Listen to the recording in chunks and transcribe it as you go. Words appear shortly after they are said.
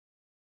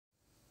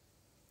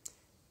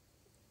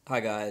Hi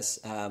guys,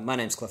 my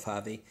name's Cliff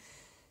Harvey.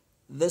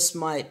 This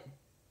might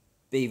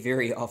be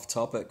very off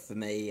topic for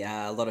me.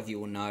 A lot of you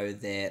will know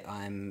that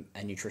I'm a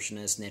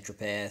nutritionist,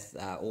 naturopath,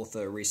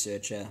 author,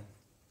 researcher,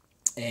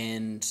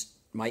 and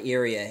my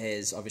area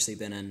has obviously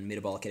been in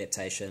metabolic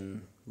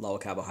adaptation, lower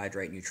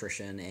carbohydrate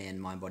nutrition,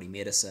 and mind-body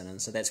medicine, and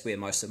so that's where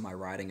most of my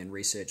writing and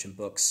research and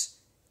books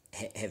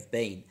have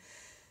been.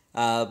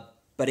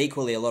 But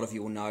equally, a lot of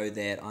you will know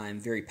that I'm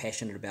very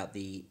passionate about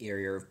the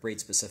area of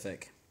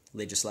breed-specific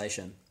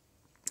legislation.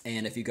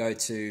 And if you go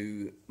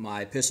to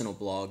my personal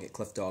blog at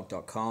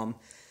cliffdog.com,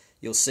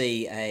 you'll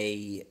see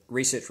a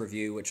research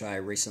review which I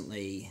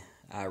recently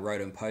wrote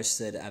and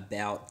posted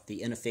about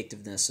the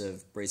ineffectiveness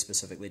of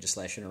breed-specific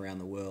legislation around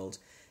the world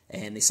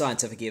and the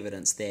scientific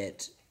evidence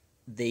that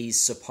these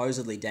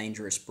supposedly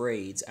dangerous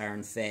breeds are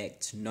in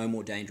fact no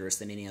more dangerous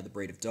than any other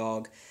breed of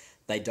dog.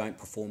 They don't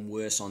perform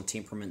worse on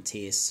temperament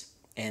tests,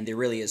 and there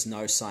really is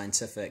no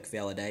scientific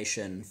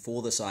validation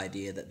for this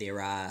idea that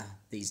there are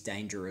these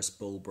dangerous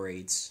bull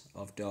breeds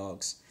of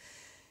dogs.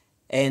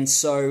 And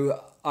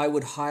so I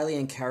would highly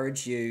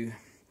encourage you,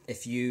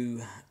 if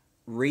you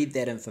read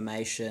that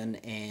information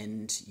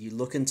and you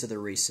look into the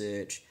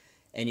research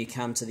and you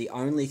come to the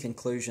only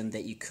conclusion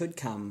that you could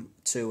come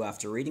to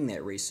after reading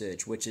that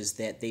research, which is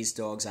that these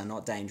dogs are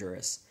not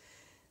dangerous,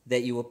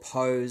 that you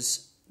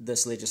oppose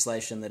this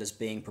legislation that is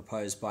being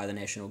proposed by the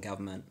national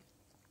government.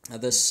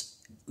 This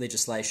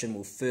legislation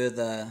will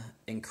further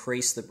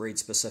increase the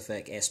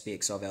breed-specific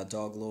aspects of our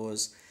dog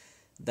laws.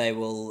 They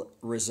will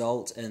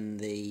result in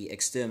the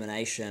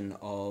extermination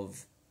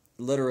of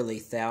literally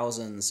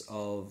thousands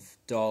of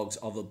dogs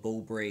of a bull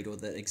breed or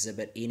that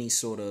exhibit any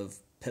sort of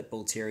pit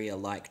bull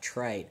terrier-like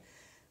trait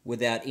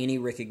without any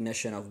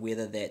recognition of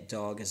whether that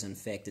dog is in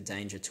fact a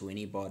danger to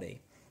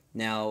anybody.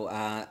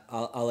 Now,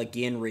 I'll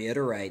again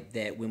reiterate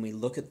that when we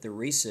look at the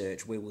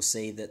research, we will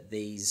see that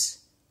these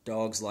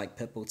dogs like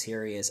pit bull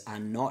terriers are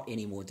not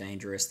any more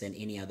dangerous than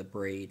any other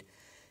breed,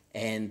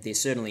 and they're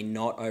certainly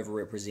not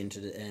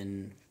overrepresented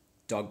in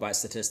dog bite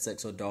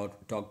statistics or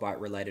dog bite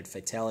related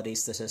fatality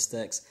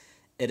statistics.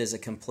 It is a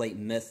complete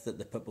myth that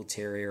the pit bull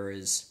terrier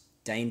is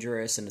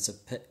dangerous, and it's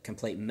a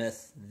complete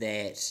myth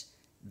that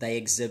they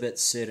exhibit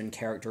certain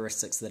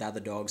characteristics that other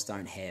dogs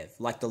don't have,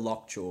 like the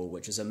lockjaw,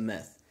 which is a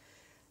myth,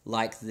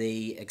 like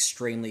the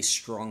extremely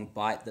strong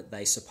bite that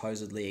they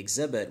supposedly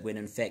exhibit, when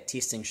in fact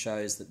testing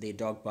shows that their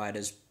dog bite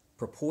is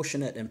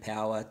proportionate in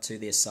power to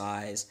their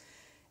size,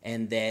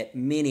 and that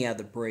many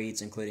other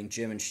breeds, including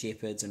German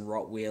Shepherds and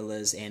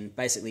Rottweilers, and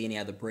basically any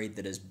other breed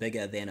that is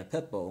bigger than a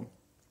pit bull,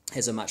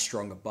 has a much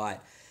stronger bite.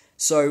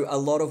 So a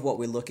lot of what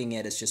we're looking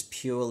at is just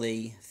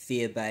purely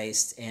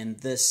fear-based, and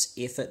this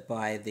effort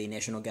by the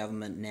national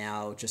government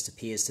now just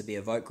appears to be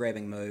a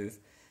vote-grabbing move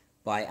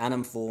by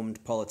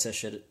uninformed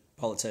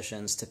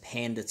politicians to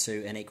pander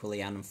to an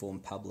equally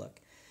uninformed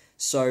public.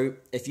 So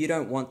if you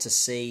don't want to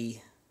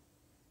see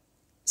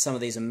some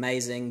of these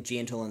amazing,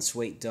 gentle and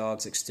sweet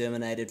dogs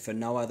exterminated for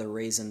no other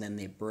reason than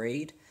their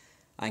breed,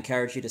 I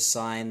encourage you to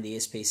sign the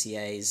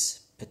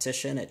SPCA's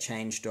petition at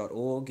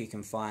change.org. You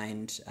can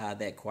find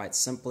that quite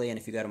simply, and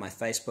if you go to my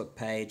Facebook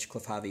page,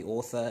 Cliff Harvey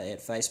Author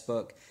at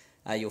Facebook,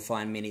 you'll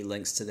find many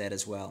links to that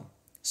as well.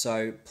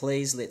 So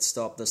please, let's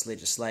stop this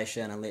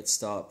legislation and let's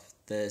stop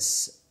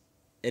this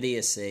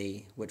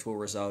idiocy which will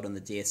result in the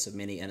deaths of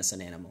many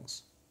innocent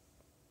animals.